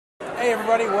Hey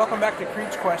everybody, welcome back to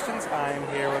Creech Questions. I'm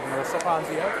here with Melissa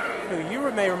Ponzio, who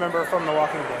you may remember from The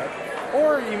Walking Dead,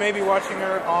 or you may be watching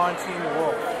her on Teen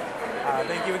Wolf.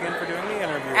 Thank you again for doing the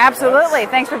interview. Absolutely.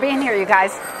 Thanks for being here, you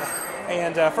guys.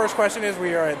 And first question is,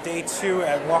 we are at day 2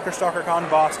 at Walker Stalker Con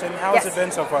Boston. How has it been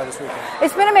so far this weekend?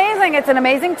 It's been amazing. It's an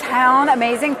amazing town,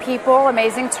 amazing people,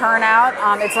 amazing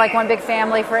turnout. It's like one big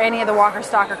family for any of the Walker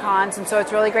Stalker Cons, and so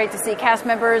it's really great to see cast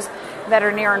members that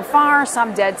are near and far,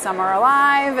 some dead, some are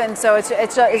alive, and so it's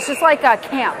just like a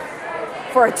camp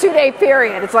for a 2-day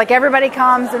period. It's like everybody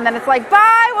comes, and then it's like,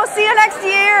 bye, we'll see you next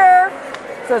year.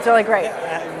 So it's really great.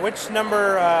 Which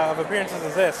number of appearances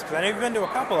is this? Because I know you've been to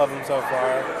a couple of them so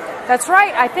far. That's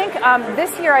right. I think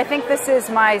this year, I think this is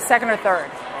my second or third.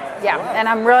 Yeah, wow. And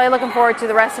I'm really looking forward to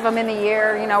the rest of them in the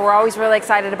year. You know, we're always really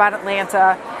excited about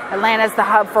Atlanta. Atlanta's the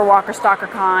hub for Walker Stalker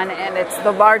Con, and it's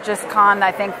the largest con,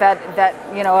 I think,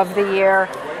 that you know, of the year.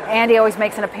 Andy always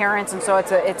makes an appearance, and so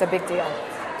it's a big deal.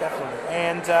 Definitely.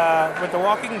 And with The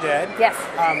Walking Dead, yes,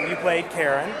 you played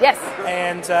Karen. Yes.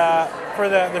 And for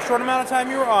the short amount of time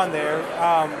you were on there,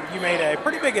 you made a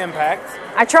pretty big impact.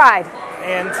 I tried.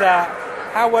 And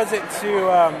how was it to,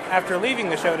 after leaving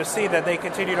the show, to see that they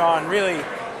continued on really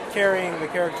carrying the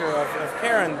character of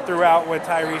Karen throughout, with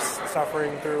Tyrese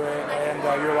suffering through it and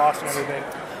your loss and everything?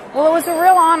 Well, it was a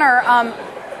real honor.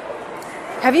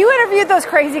 Have you interviewed those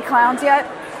crazy clowns yet?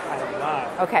 I have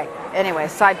not. Okay. Anyway,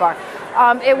 sidebar.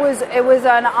 It was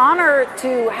an honor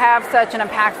to have such an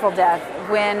impactful death.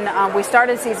 When we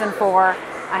started season 4,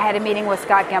 I had a meeting with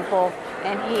Scott Gimple,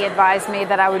 and he advised me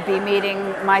that I would be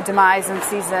meeting my demise in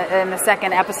the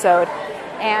second episode.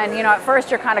 And you know, at first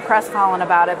you're kind of crestfallen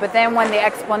about it, but then when the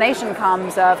explanation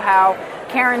comes of how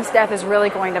Karen's death is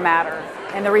really going to matter,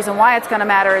 and the reason why it's going to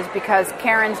matter is because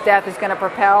Karen's death is going to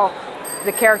propel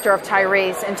the character of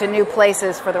Tyrese into new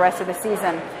places for the rest of the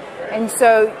season. And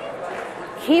so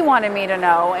he wanted me to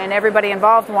know, and everybody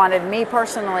involved wanted me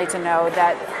personally to know,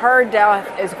 that her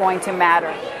death is going to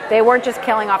matter. They weren't just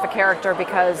killing off a character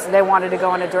because they wanted to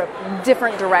go in a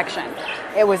different direction.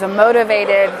 It was a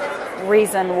motivated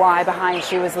reason why behind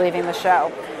she was leaving the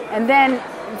show. And then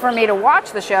for me to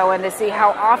watch the show and to see how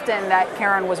often that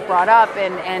Karen was brought up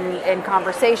in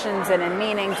conversations and in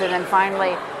meetings, and then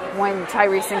finally when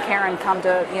Tyrese and Karen come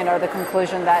to, you know, the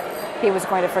conclusion that he was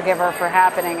going to forgive her for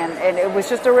happening, and it was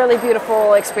just a really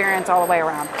beautiful experience all the way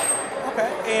around.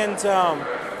 Okay,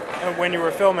 and when you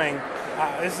were filming,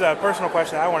 this is a personal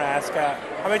question I want to ask,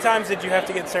 how many times did you have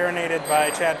to get serenaded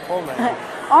by Chad Coleman?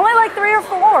 Only like 3 or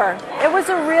 4. It was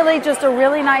just a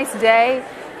really nice day,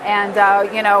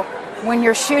 and you know, when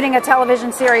you're shooting a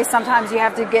television series, sometimes you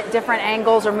have to get different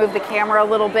angles or move the camera a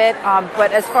little bit.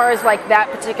 But as far as like that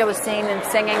particular scene and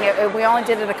singing, we only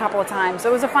did it a couple of times. So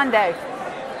it was a fun day.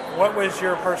 What was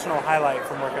your personal highlight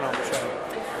from working on the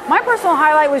show? My personal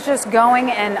highlight was just going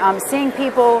and seeing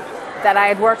people that I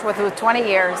had worked with 20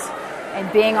 years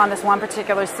and being on this one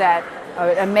particular set.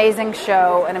 An amazing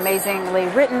show, an amazingly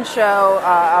written show,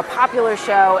 a popular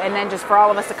show, and then just for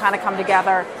all of us to kind of come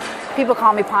together. People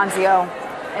call me Ponzio.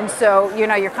 And so, you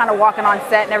know, you're kind of walking on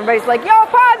set and everybody's like, yo,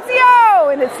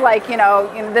 Ponzio! And it's like, you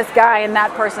know, this guy and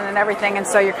that person and everything. And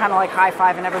so you're kind of like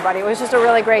high-fiving everybody. It was just a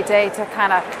really great day to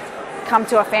kind of come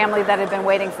to a family that had been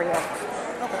waiting for you.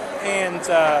 Okay.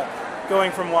 And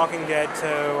going from Walking Dead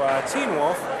to Teen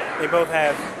Wolf, they both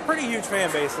have pretty huge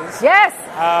fan bases. Yes!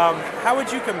 How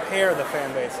would you compare the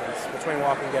fan bases between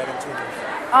Walking Dead and Teen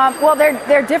Wolf? Well,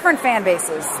 they're different fan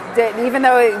bases. Even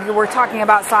though we're talking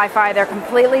about sci-fi, they're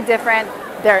completely different.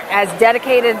 They're as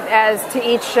dedicated to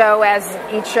each show as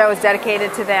each show is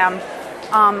dedicated to them.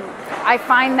 I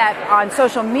find that on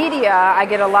social media, I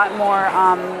get a lot more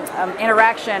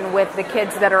interaction with the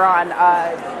kids that are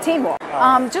on Teen Wolf.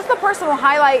 Just the personal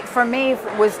highlight for me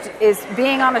is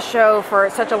being on a show for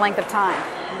such a length of time,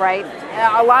 right?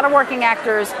 A lot of working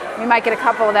actors, we might get a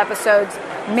couple of episodes,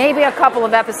 maybe a couple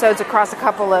of episodes across a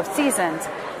couple of seasons,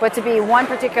 but to be one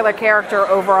particular character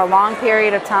over a long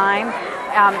period of time,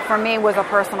 for me was a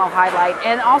personal highlight.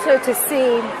 And also to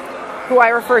see who I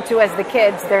refer to as the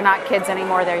kids, they're not kids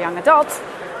anymore, they're young adults.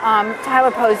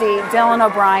 Tyler Posey, Dylan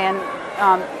O'Brien,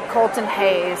 Colton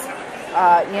Hayes,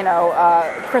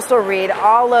 Crystal Reed,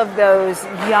 all of those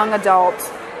young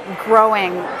adults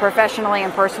growing professionally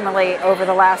and personally over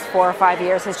the last 4 or 5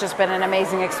 years has just been an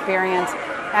amazing experience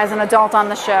as an adult on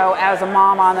the show, as a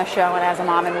mom on the show, and as a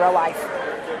mom in real life.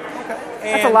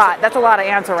 Okay. That's a lot. That's a lot of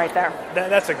answer right there.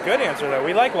 That's a good answer, though.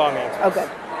 We like long answers. Oh, good.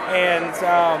 And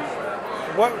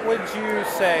what would you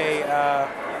say,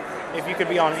 if you could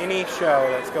be on any show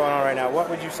that's going on right now, what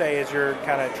would you say is your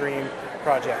kind of dream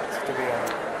project to be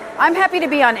on? I'm happy to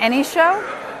be on any show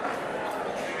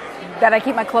that I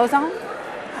keep my clothes on.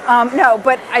 No,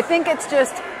 but I think it's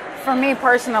just, for me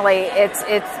personally, it's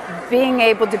being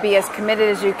able to be as committed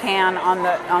as you can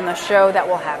on the show that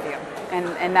will have you,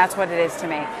 and that's what it is to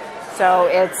me. So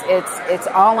it's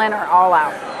all in or all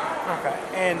out. Okay.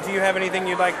 And do you have anything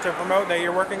you'd like to promote that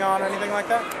you're working on, or anything like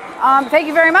that? Thank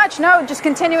you very much. No, just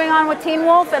continuing on with Teen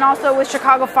Wolf and also with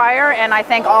Chicago Fire, and I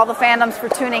thank all the fandoms for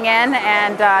tuning in,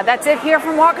 and that's it here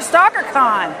from Walker Stalker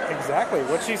Con. Exactly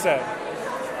what she said.